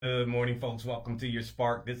Good morning, folks. Welcome to your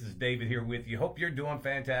Spark. This is David here with you. Hope you're doing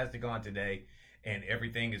fantastic on today and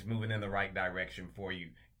everything is moving in the right direction for you.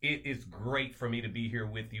 It is great for me to be here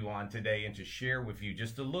with you on today and to share with you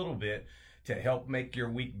just a little bit to help make your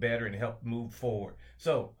week better and help move forward.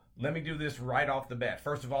 So, let me do this right off the bat.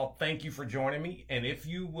 First of all, thank you for joining me. And if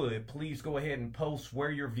you would, please go ahead and post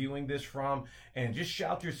where you're viewing this from and just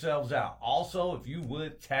shout yourselves out. Also, if you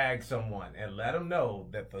would, tag someone and let them know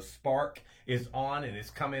that the spark is on and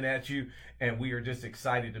it's coming at you. And we are just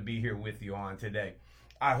excited to be here with you on today.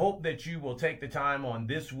 I hope that you will take the time on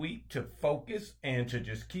this week to focus and to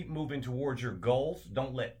just keep moving towards your goals.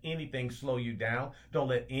 Don't let anything slow you down. Don't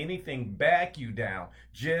let anything back you down.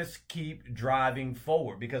 Just keep driving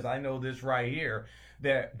forward, because I know this right here,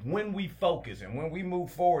 that when we focus and when we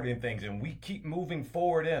move forward in things and we keep moving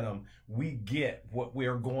forward in them, we get what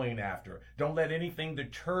we're going after. Don't let anything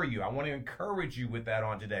deter you. I want to encourage you with that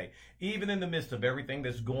on today. Even in the midst of everything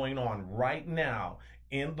that's going on right now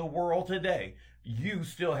in the world today, you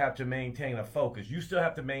still have to maintain a focus. You still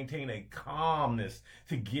have to maintain a calmness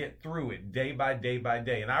to get through it day by day by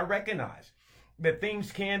day. And I recognize that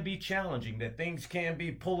things can be challenging, that things can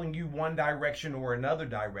be pulling you one direction or another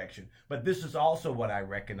direction. But this is also what I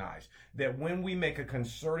recognize, that when we make a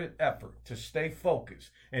concerted effort to stay focused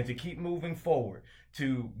and to keep moving forward,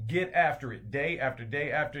 to get after it day after day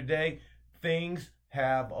after day, things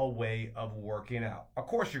have a way of working out. Of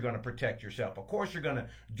course, you're going to protect yourself. Of course, you're going to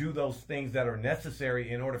do those things that are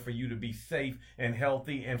necessary in order for you to be safe and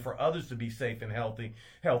healthy and for others to be safe and healthy.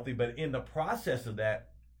 But in the process of that,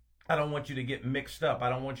 I don't want you to get mixed up. I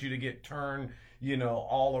don't want you to get turned,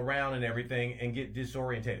 all around and everything and get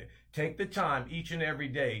disorientated. Take the time each and every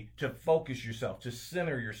day to focus yourself, to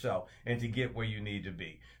center yourself, and to get where you need to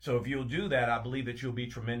be. So if you'll do that, I believe that you'll be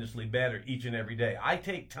tremendously better each and every day. I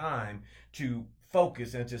take time to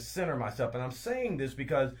focus and to center myself. And I'm saying this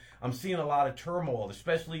because I'm seeing a lot of turmoil,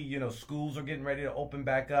 especially, schools are getting ready to open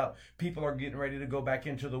back up. People are getting ready to go back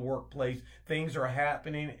into the workplace. Things are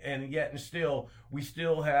happening. And yet and still,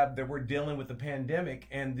 we're dealing with the pandemic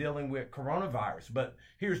and dealing with coronavirus. But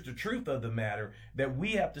here's the truth of the matter, that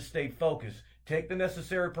we have to stay focused, take the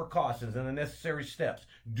necessary precautions and the necessary steps,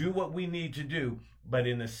 do what we need to do. But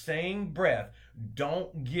in the same breath,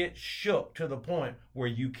 don't get shook to the point where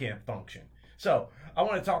you can't function. So I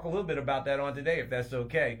want to talk a little bit about that on today, if that's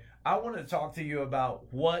okay. I want to talk to you about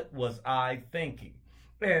what was I thinking.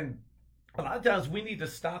 And a lot of times we need to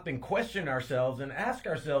stop and question ourselves and ask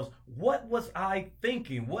ourselves, what was I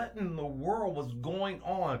thinking? What in the world was going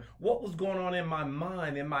on? What was going on in my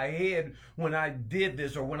mind, in my head when I did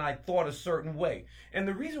this or when I thought a certain way? And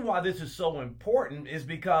the reason why this is so important is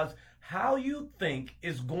because how you think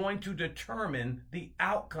is going to determine the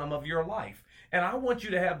outcome of your life. And I want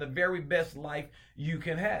you to have the very best life you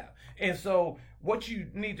can have. And so what you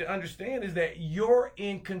need to understand is that you're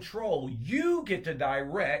in control. You get to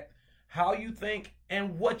direct how you think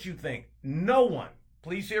and what you think. No one,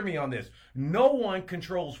 please hear me on this, no one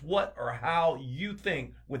controls what or how you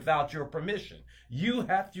think without your permission. You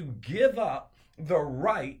have to give up the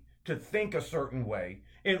right to think a certain way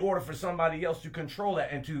in order for somebody else to control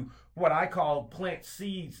that and to, what I call, plant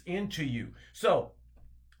seeds into you. So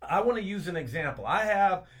I want to use an example. I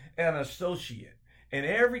have an associate, and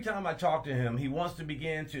every time I talk to him, he wants to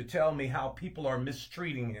begin to tell me how people are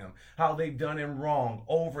mistreating him, how they've done him wrong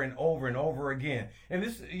over and over and over again. And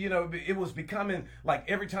this, it was becoming like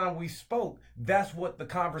every time we spoke, that's what the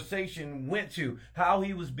conversation went to, how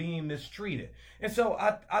he was being mistreated. And so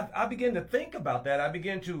I began to think about that. I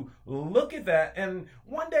began to look at that. And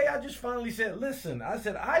one day I just finally said, listen,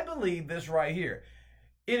 I believe this right here.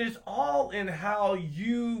 It is all in how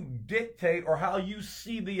you dictate or how you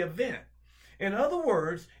see the event. In other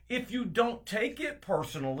words, if you don't take it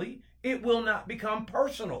personally, it will not become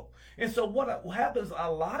personal. And so what happens a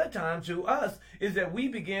lot of times to us is that we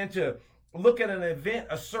begin to look at an event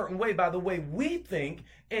a certain way by the way we think,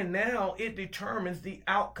 and now it determines the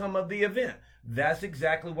outcome of the event. That's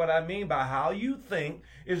exactly what I mean by how you think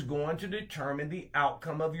is going to determine the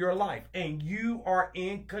outcome of your life. And you are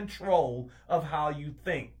in control of how you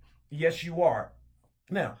think. Yes, you are.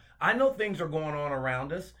 Now, I know things are going on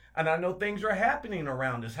around us, and I know things are happening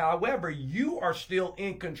around us. However, you are still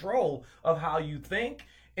in control of how you think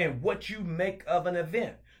and what you make of an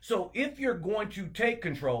event. So if you're going to take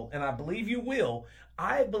control, and I believe you will,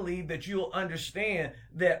 I believe that you'll understand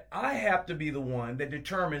that I have to be the one that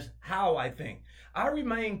determines how I think. I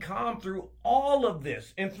remain calm through all of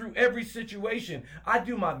this and through every situation. I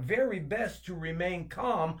do my very best to remain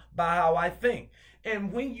calm by how I think.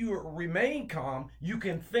 And when you remain calm, you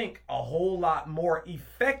can think a whole lot more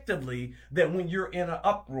effectively than when you're in an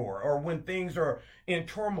uproar or when things are in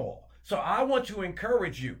turmoil. So I want to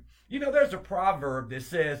encourage you. You know, there's a proverb that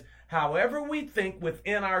says, however we think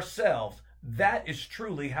within ourselves, that is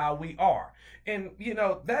truly how we are. And, you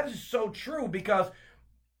know, that is so true because,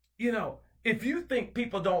 you know, if you think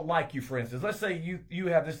people don't like you, for instance, let's say you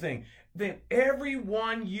have this thing, then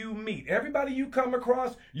everyone you meet, everybody you come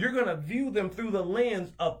across, you're going to view them through the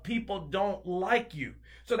lens of people don't like you.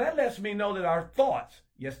 So that lets me know that our thoughts,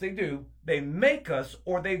 yes, they do, they make us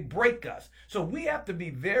or they break us. So we have to be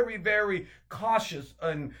very, very cautious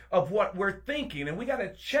of what we're thinking, and we got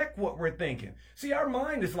to check what we're thinking. See, our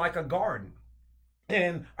mind is like a garden,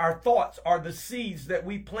 and our thoughts are the seeds that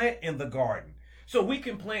we plant in the garden. So we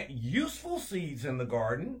can plant useful seeds in the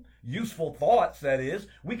garden, useful thoughts, that is.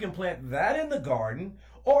 We can plant that in the garden,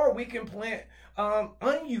 or we can plant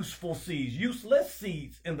unuseful seeds, useless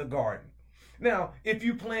seeds in the garden. Now, if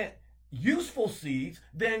you plant useful seeds,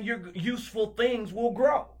 then your useful things will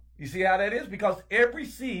grow. You see how that is? Because every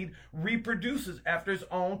seed reproduces after its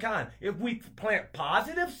own kind. If we plant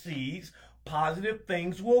positive seeds, positive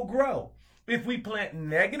things will grow. If we plant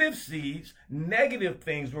negative seeds, negative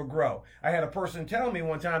things will grow. I had a person tell me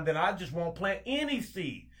one time that I just won't plant any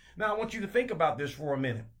seed. Now, I want you to think about this for a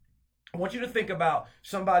minute. I want you to think about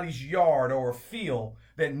somebody's yard or a field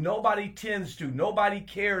that nobody tends to, nobody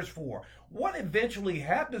cares for. What eventually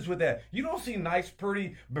happens with that? You don't see nice,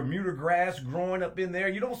 pretty Bermuda grass growing up in there.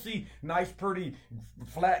 You don't see nice, pretty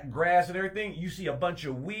flat grass and everything. You see a bunch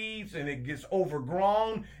of weeds and it gets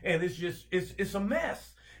overgrown and it's a mess.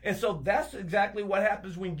 And so that's exactly what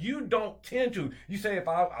happens when you don't tend to. You say, if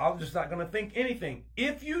I'm just not going to think anything.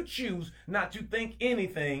 If you choose not to think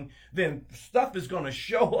anything, then stuff is going to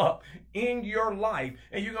show up in your life.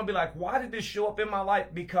 And you're going to be like, why did this show up in my life?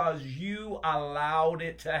 Because you allowed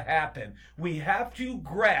it to happen. We have to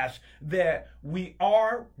grasp that we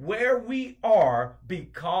are where we are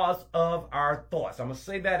because of our thoughts. I'm going to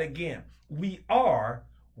say that again. We are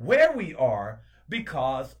where we are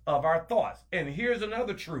because of our thoughts. And here's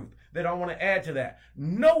another truth that I want to add to that.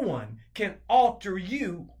 No one can alter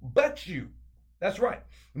you but you. That's right.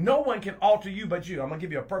 No one can alter you but you. I'm going to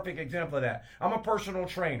give you a perfect example of that. I'm a personal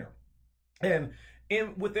trainer. And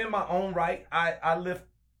within my own right, I lift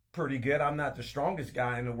pretty good. I'm not the strongest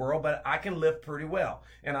guy in the world, but I can lift pretty well.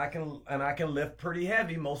 And I can lift pretty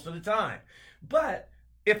heavy most of the time. But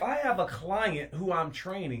if I have a client who I'm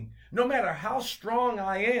training, no matter how strong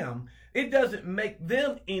I am, it doesn't make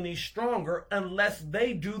them any stronger unless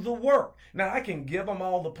they do the work. Now, I can give them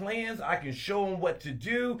all the plans. I can show them what to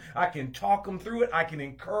do. I can talk them through it. I can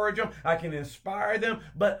encourage them. I can inspire them.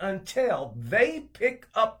 But until they pick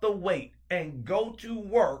up the weight and go to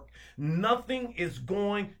work, nothing is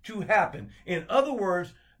going to happen. In other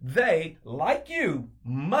words, they, like you,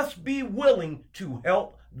 must be willing to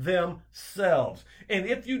help themselves. And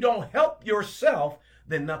if you don't help yourself,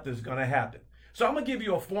 then nothing's going to happen. So I'm going to give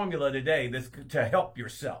you a formula today that's to help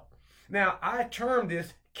yourself. Now, I term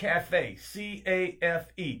this CAFE,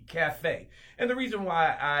 C-A-F-E, CAFE. And the reason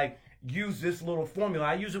why I use this little formula,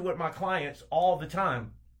 I use it with my clients all the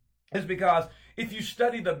time, is because if you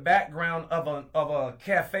study the background of a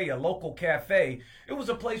cafe, a local cafe, it was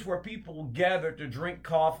a place where people gathered to drink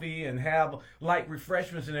coffee and have light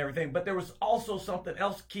refreshments and everything. But there was also something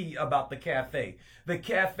else key about the cafe. The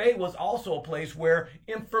cafe was also a place where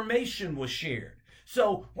information was shared.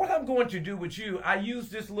 So what I'm going to do with you, I use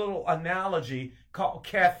this little analogy called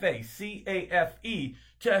CAFE, C-A-F-E,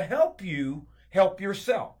 to help you help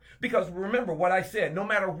yourself. Because remember what I said, no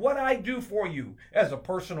matter what I do for you as a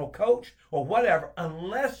personal coach or whatever,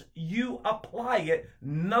 unless you apply it,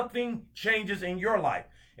 nothing changes in your life.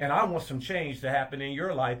 And I want some change to happen in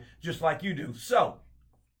your life just like you do. So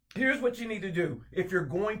here's what you need to do if you're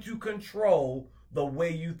going to control the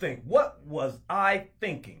way you think. What was I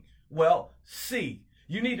thinking? Well, C,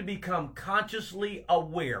 you need to become consciously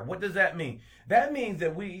aware. What does that mean? That means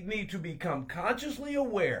that we need to become consciously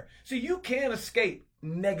aware. See, you can't escape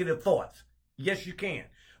negative thoughts. Yes, you can.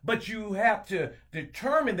 But you have to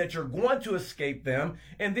determine that you're going to escape them.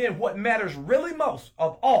 And then what matters really most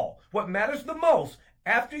of all, what matters the most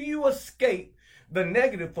after you escape the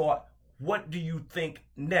negative thought, what do you think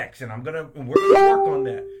next? And we're going to work on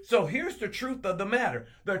that. So here's the truth of the matter.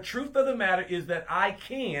 The truth of the matter is that I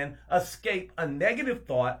can escape a negative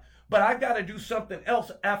thought, but I've got to do something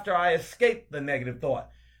else after I escape the negative thought.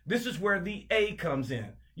 This is where the A comes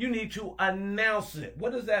in. You need to announce it.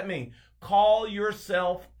 What does that mean? Call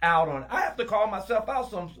yourself out on it. I have to call myself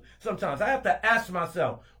out sometimes. I have to ask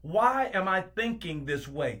myself, why am I thinking this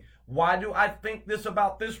way? Why do I think this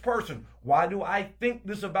about this person? Why do I think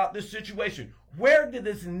this about this situation? Where did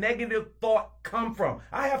this negative thought come from?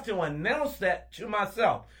 I have to announce that to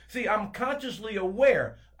myself. See, I'm consciously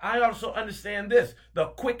aware. I also understand this. The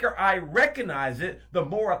quicker I recognize it, the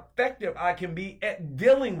more effective I can be at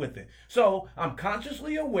dealing with it. So I'm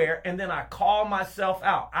consciously aware, and then I call myself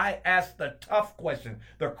out. I ask the tough question,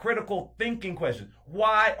 the critical thinking question.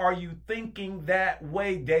 Why are you thinking that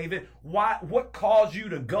way, David? What caused you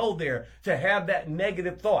to go there, to have that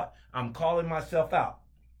negative thought? I'm calling myself out.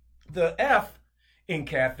 The F in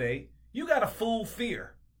CAFE, you got to fool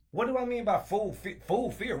fear. What do I mean by fool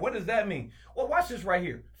fear? What does that mean? Well, watch this right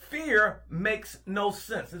here. Fear makes no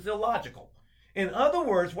sense. It's illogical. In other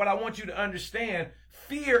words, what I want you to understand,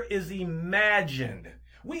 fear is imagined.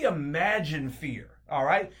 We imagine fear, all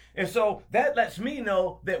right? And so that lets me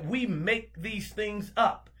know that we make these things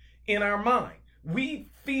up in our mind. We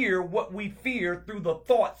fear what we fear through the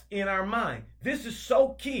thoughts in our mind. This is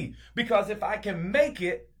so key because if I can make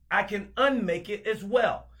it, I can unmake it as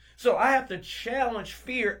well. So I have to challenge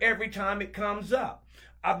fear every time it comes up.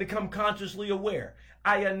 I become consciously aware.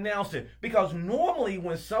 I announce it because normally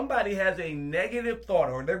when somebody has a negative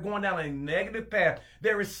thought or they're going down a negative path,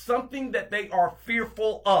 there is something that they are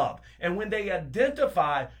fearful of. And when they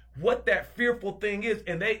identify what that fearful thing is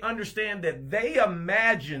and they understand that they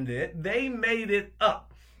imagined it, they made it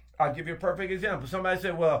up. I'll give you a perfect example. Somebody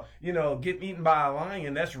said, well, getting eaten by a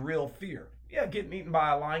lion, that's real fear. Yeah, getting eaten by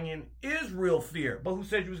a lion is real fear. But who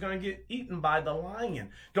said you was going to get eaten by the lion?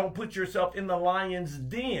 Don't put yourself in the lion's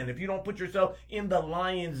den. If you don't put yourself in the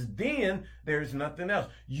lion's den, there's nothing else.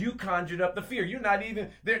 You conjured up the fear. You're not even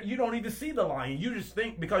there. You don't even see the lion. You just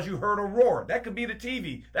think because you heard a roar. That could be the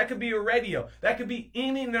TV. That could be a radio. That could be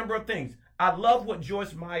any number of things. I love what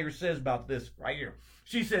Joyce Meyer says about this right here.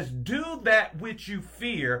 She says, do that which you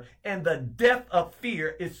fear, and the death of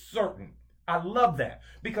fear is certain. I love that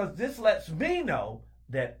because this lets me know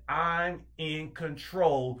that I'm in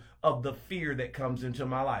control of the fear that comes into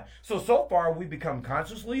my life. So far, we become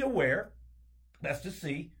consciously aware. That's the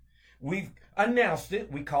C. We've announced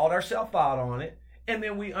it. We called ourselves out on it. And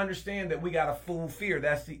then we understand that we got to fool fear.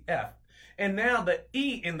 That's the F. And now the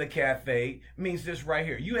E in the CAFE means this right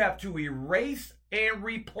here. You have to erase and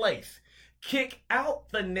replace. Kick out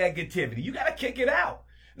the negativity. You got to kick it out.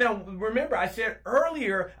 Now, remember, I said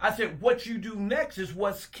earlier, what you do next is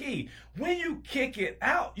what's key. When you kick it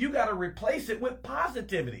out, you got to replace it with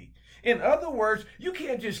positivity. In other words, you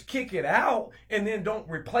can't just kick it out and then don't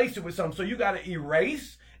replace it with something. So you got to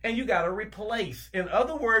erase and you got to replace. In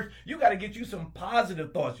other words, you got to get you some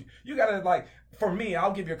positive thoughts. You got to, for me,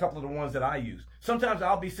 I'll give you a couple of the ones that I use. Sometimes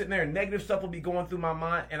I'll be sitting there and negative stuff will be going through my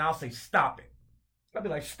mind and I'll say, stop it. I'll be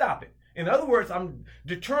like, stop it. In other words, I'm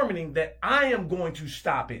determining that I am going to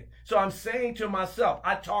stop it. So I'm saying to myself,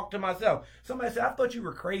 I talk to myself. Somebody said, I thought you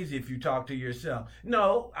were crazy if you talk to yourself.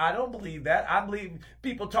 No, I don't believe that. I believe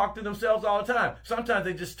people talk to themselves all the time. Sometimes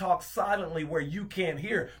they just talk silently where you can't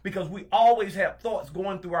hear because we always have thoughts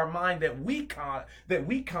going through our mind that we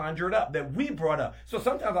conjured up, that we brought up. So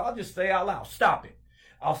sometimes I'll just say out loud, stop it.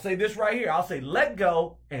 I'll say this right here. I'll say, let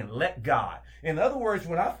go and let God. In other words,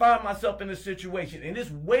 when I find myself in a situation and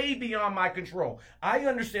it's way beyond my control, I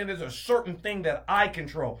understand there's a certain thing that I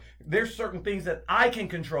control. There's certain things that I can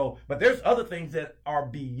control, but there's other things that are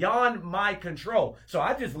beyond my control. So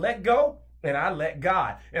I just let go and I let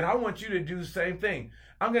God. And I want you to do the same thing.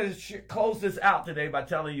 I'm going to close this out today by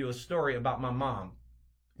telling you a story about my mom.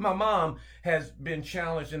 My mom has been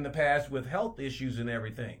challenged in the past with health issues and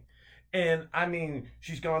everything. And I mean,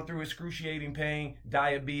 she's gone through excruciating pain,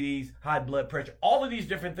 diabetes, high blood pressure, all of these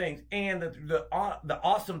different things. And the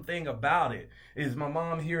awesome thing about it is my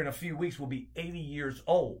mom here in a few weeks will be 80 years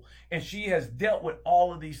old. And she has dealt with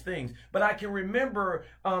all of these things. But I can remember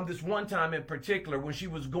this one time in particular when she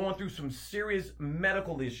was going through some serious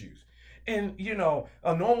medical issues. And,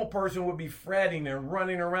 a normal person would be fretting and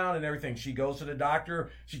running around and everything. She goes to the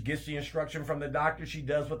doctor. She gets the instruction from the doctor. She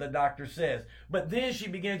does what the doctor says. But then she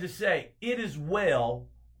began to say, it is well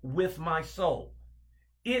with my soul.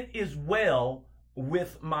 It is well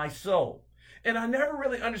with my soul. And I never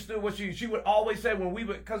really understood what she would always say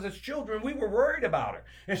because as children, we were worried about her.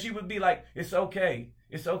 And she would be like, it's okay.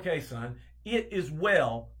 It's okay, son. It is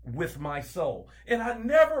well with my soul. And I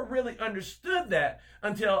never really understood that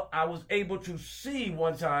until I was able to see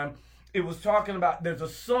one time It was talking about, there's a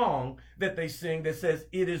song that they sing that says,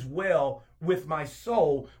 "It is well with my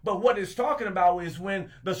soul." But what it's talking about is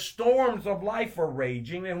when the storms of life are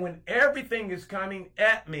raging and when everything is coming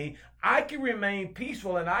at me, I can remain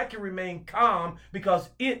peaceful and I can remain calm because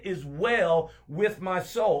it is well with my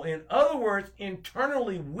soul. In other words,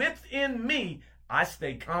 internally within me, I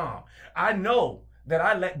stay calm. I know that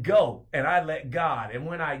I let go and I let God. And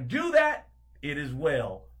when I do that, it is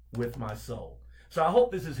well with my soul. So I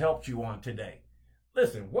hope this has helped you on today.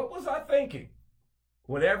 Listen, what was I thinking?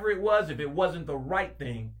 Whatever it was, if it wasn't the right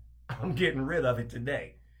thing, I'm getting rid of it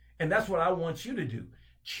today. And that's what I want you to do.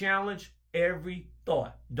 Challenge every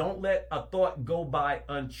thought. Don't let a thought go by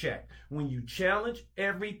unchecked. When you challenge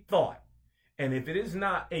every thought, and if it is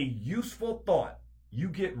not a useful thought, you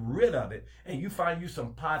get rid of it and you find you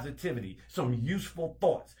some positivity, some useful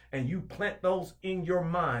thoughts, and you plant those in your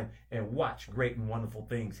mind and watch great and wonderful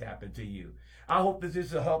things happen to you. I hope that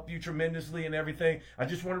this will help you tremendously and everything. I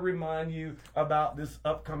just want to remind you about this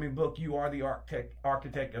upcoming book, You Are the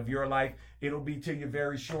Architect of Your Life. It'll be to you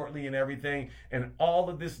very shortly and everything. And all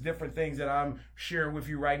of this different things that I'm sharing with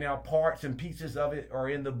you right now, parts and pieces of it are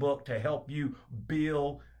in the book to help you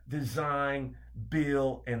build, design,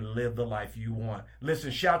 build, and live the life you want. Listen,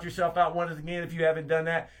 shout yourself out once again if you haven't done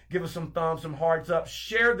that. Give us some thumbs, some hearts up.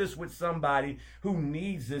 Share this with somebody who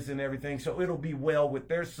needs this and everything so it'll be well with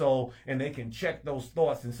their soul and they can check those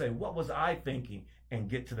thoughts and say, what was I thinking? And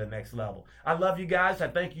get to the next level. I love you guys. I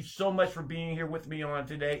thank you so much for being here with me on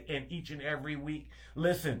today and each and every week.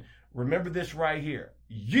 Listen, remember this right here.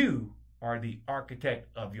 You are the architect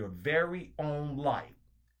of your very own life.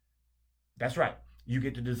 That's right. You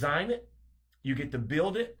get to design it. You get to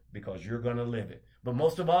build it because you're going to live it. But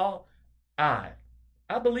most of all, I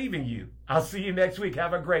believe in you. I'll see you next week.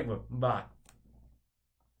 Have a great one. Bye.